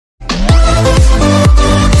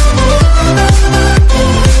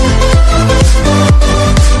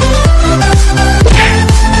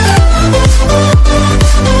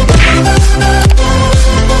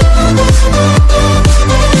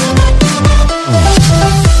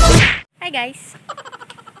guys.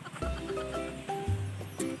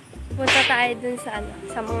 Punta tayo dun sa ano,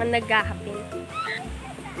 sa mga naghahapin.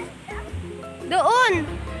 Doon!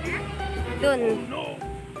 Doon.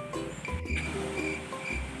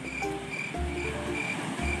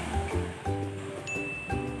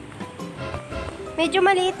 Medyo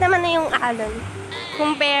maliit naman na yung alon.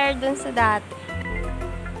 Compare dun sa dati.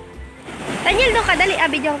 Daniel, doon ka. Dali,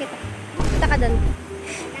 abidyon kita. Punta ka dun.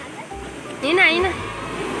 Yun na, yun na.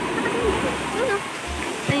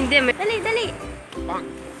 Ay, hindi. Dali, dali.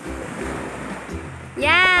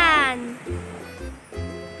 Yan.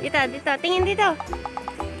 Dito, dito. Tingin dito.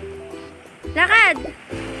 Lakad.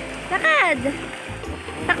 Lakad.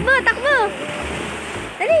 Takbo, takbo.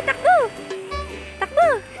 Dali, takbo. Takbo.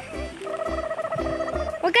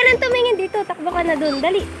 Huwag ka nang tumingin dito. Takbo ka na dun.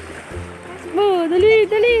 Dali. Takbo. Dali,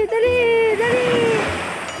 dali, dali, dali.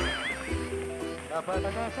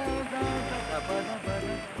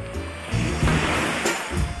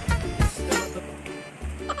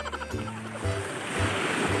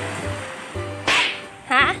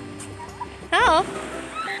 Ha? Oo.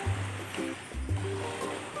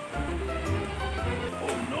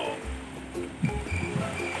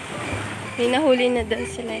 May nahuli na daw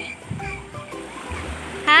sila eh.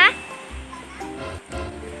 Ha?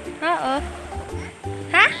 Oo.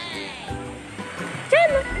 Ha?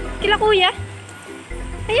 Diyan o. Kila kuya.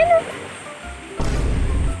 Ayan o.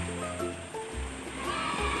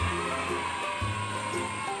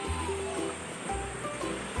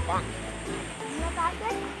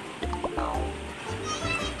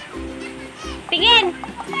 Tingin!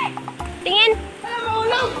 Tingin!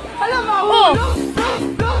 Alam mo! Oh!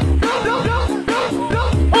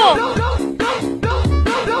 Oh!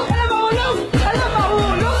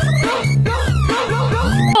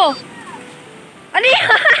 Oh! Ano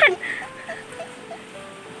yan?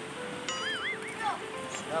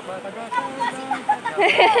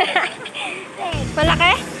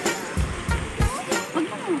 Malaki?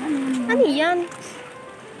 Ano yan?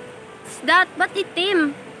 Isdat? Ba't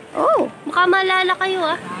itim? Oh, baka malala kayo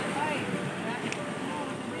ah.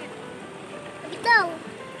 Ito!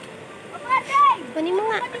 Kunin mo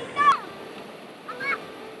nga.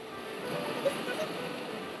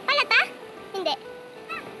 Palata? Hindi.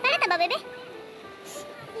 Palata ba, bebe?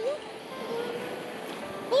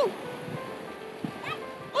 Ayun.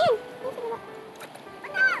 Ayun.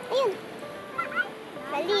 Ayun.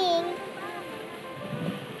 Galing.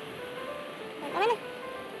 Tama na.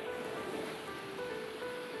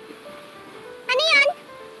 Ano yan?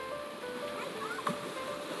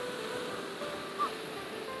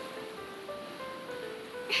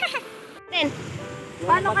 Ten.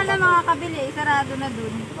 Paano ka na makakabili? Sarado na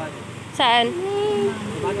dun. Saan?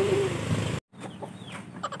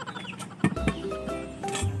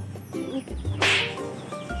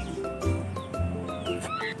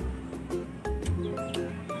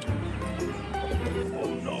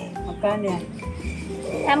 Magkano yan?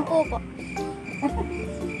 10 po.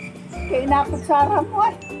 Kaya inakutsara mo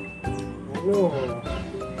eh. Ano?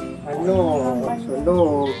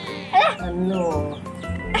 Sunog. Ano?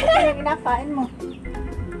 Ano yung kinakain mo?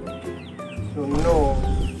 Sunog.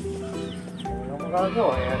 Ano ang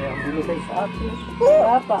magagawa? Ay, ang binigay sa akin.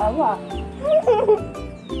 Paawa.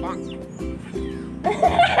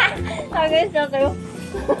 Tagay sa kayo.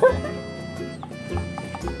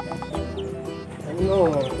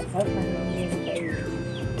 Ano?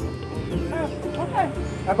 Okay.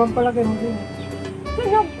 Abang palagay mo din.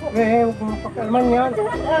 Sunog po. Eh, huwag mo pakalman yan.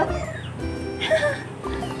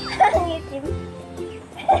 Ang itim.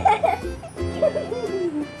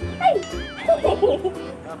 Ay!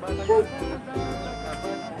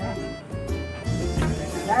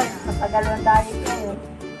 Dahil, matagalon dahil kayo.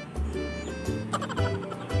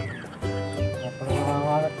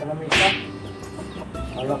 Napangangalat ka na may isa.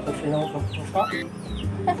 Alam ko sinungkap-suka.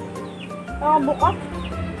 Buka.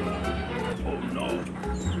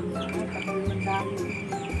 Matagalon dahil.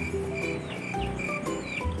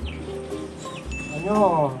 Ano?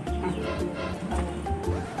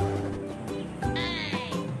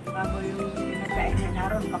 Bago yung pinakain na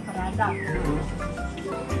naroon, paparada.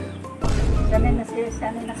 Sanay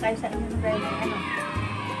na kayo sa inyo dahil ano.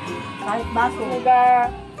 Kahit baso.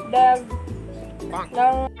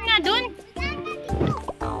 Nga dun.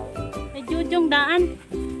 May jujong daan.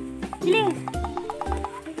 Hiling.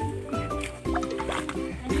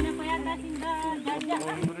 Ano na po yata sinda Jaja.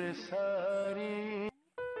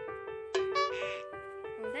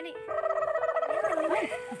 Dali.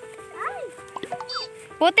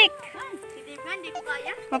 Putik. Hindi ko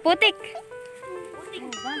kaya. Maputik.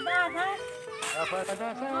 Ganda, ha? Dapat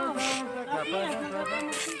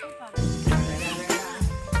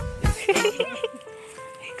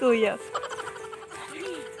kuya.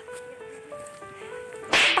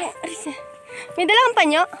 Ang aris na. May dalawang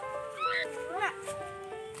panyo?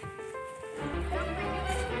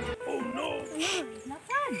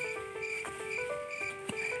 Nasaan?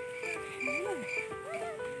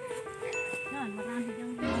 Yan, marami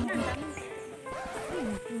diyang ay,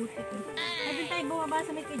 putik. Pwede tayo bumaba sa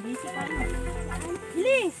may kay JC pa.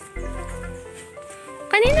 Bilis!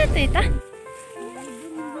 Kanina, tita?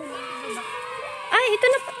 Ay, ito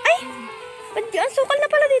na. Ay! Ang sukal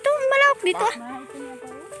na pala dito. Malawak dito ah. Bahay ko na pa.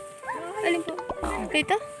 Alin po?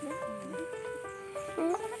 Dito?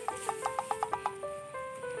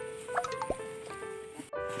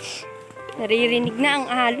 Naririnig na ang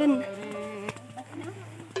alon.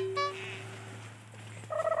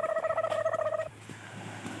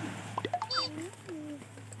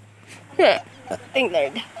 Thank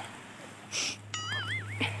Lord.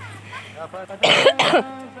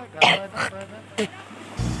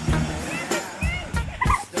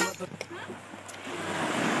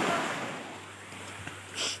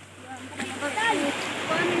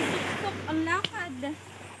 Ang lakad.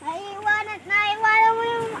 Naiwanan mo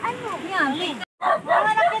yung ano. Yan, wait.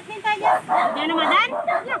 Nakakit din tayo. Diyan na madan?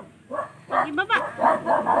 Yan. Sige baba.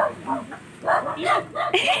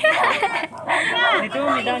 Ito,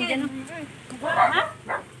 may daan dyan. Ha?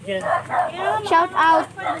 Dyan. Shout out.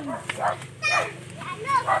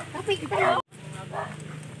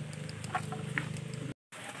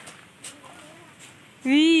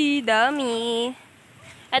 Uy, dami.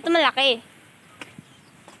 Ito malaki.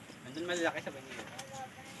 Nandun malaki sa banyo.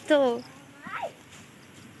 Ito.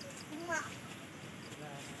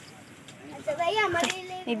 Sabaya,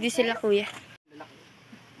 maliliit. Hindi sila kuya.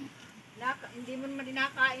 Hindi mo naman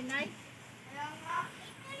dinakain ay.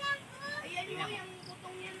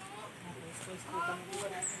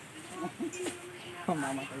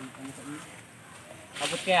 Mamatay mo kami sa inyo.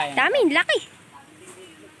 Abot kaya yan. Dami, laki.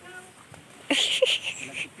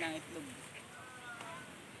 Lapit ng itlog.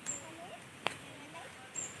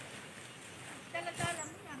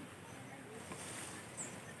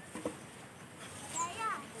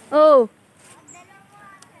 Oh.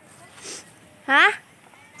 Ha?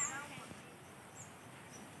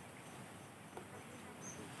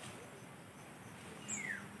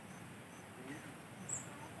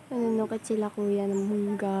 Nanunukit sila kuya ng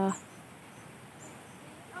mungga.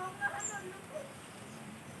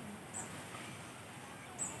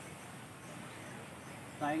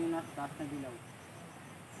 Sayang yung nasa taas na dilaw.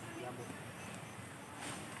 Yabot.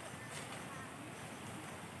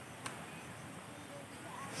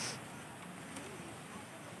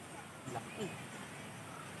 Laki.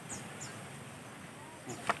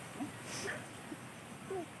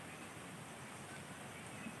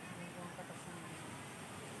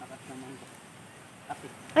 Takas naman. Tapi.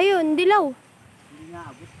 Ayun, dilaw. Hindi nga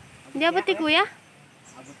abot. Hindi abot ni kuya?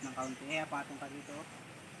 Abot ng kaunti. Eh, patong ka dito.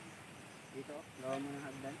 Dito, gawa mo ng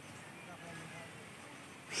hagdan.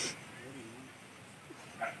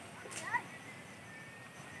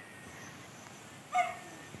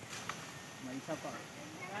 May isa pa.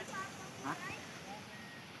 Ha?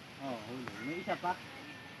 Oh, huli. May isa pa.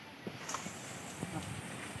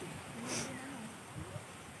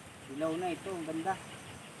 Ilaw na ito. Ang ganda.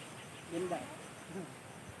 Ganda.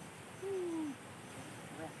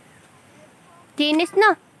 Kinis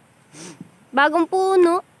na. Bagong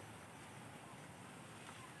puno.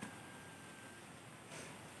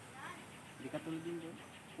 Hindi ka tulad din doon.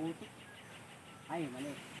 Putik. Ay, mali.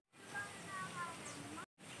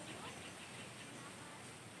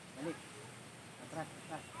 Balik. Atras,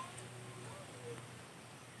 atras.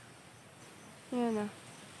 Yan ah.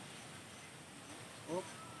 Oh.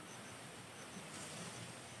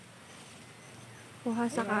 Kuha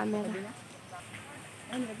sa camera.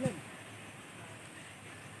 Ay, naglag.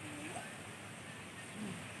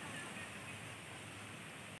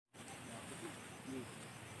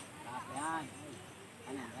 Yan.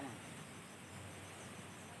 Kanan, kanan.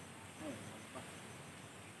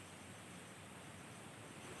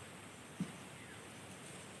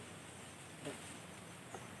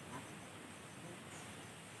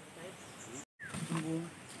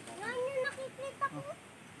 Yan yung nakikita ko.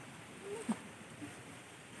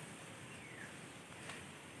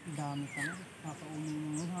 Dami ka na. Nakaunin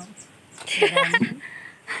mo ha.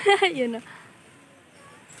 Yun ah.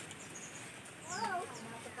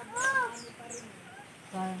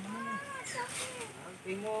 Sayang naman.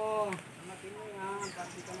 Angkin mo. Angkin mo yan.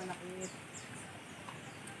 Para di ka manakit.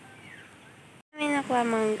 May nakuha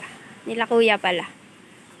mangga. Nila kuya pala.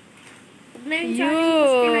 Yun.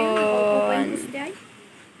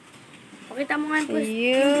 Pakita mo nga yung poste.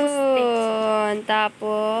 Yun.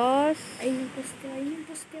 Tapos, Ay, yung poste. Ay, yung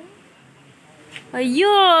poste.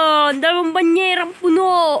 Ayun! Dalawang banyerang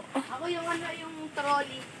puno! Ako yung ano, yung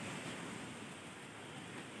trolley.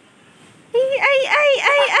 Ay!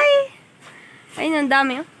 Ayun, ang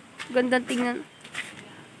dami oh. Gandang tingnan.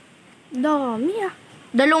 Dami ah.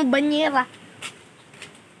 Dalawang banyera.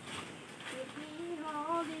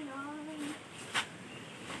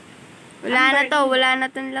 Wala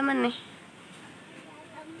na tong laman eh.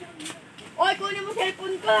 Oy, kunin mo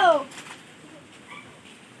cellphone ko.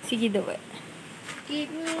 Sige daw eh.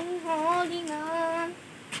 Keep me holding on.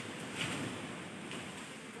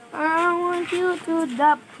 I want you to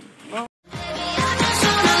drop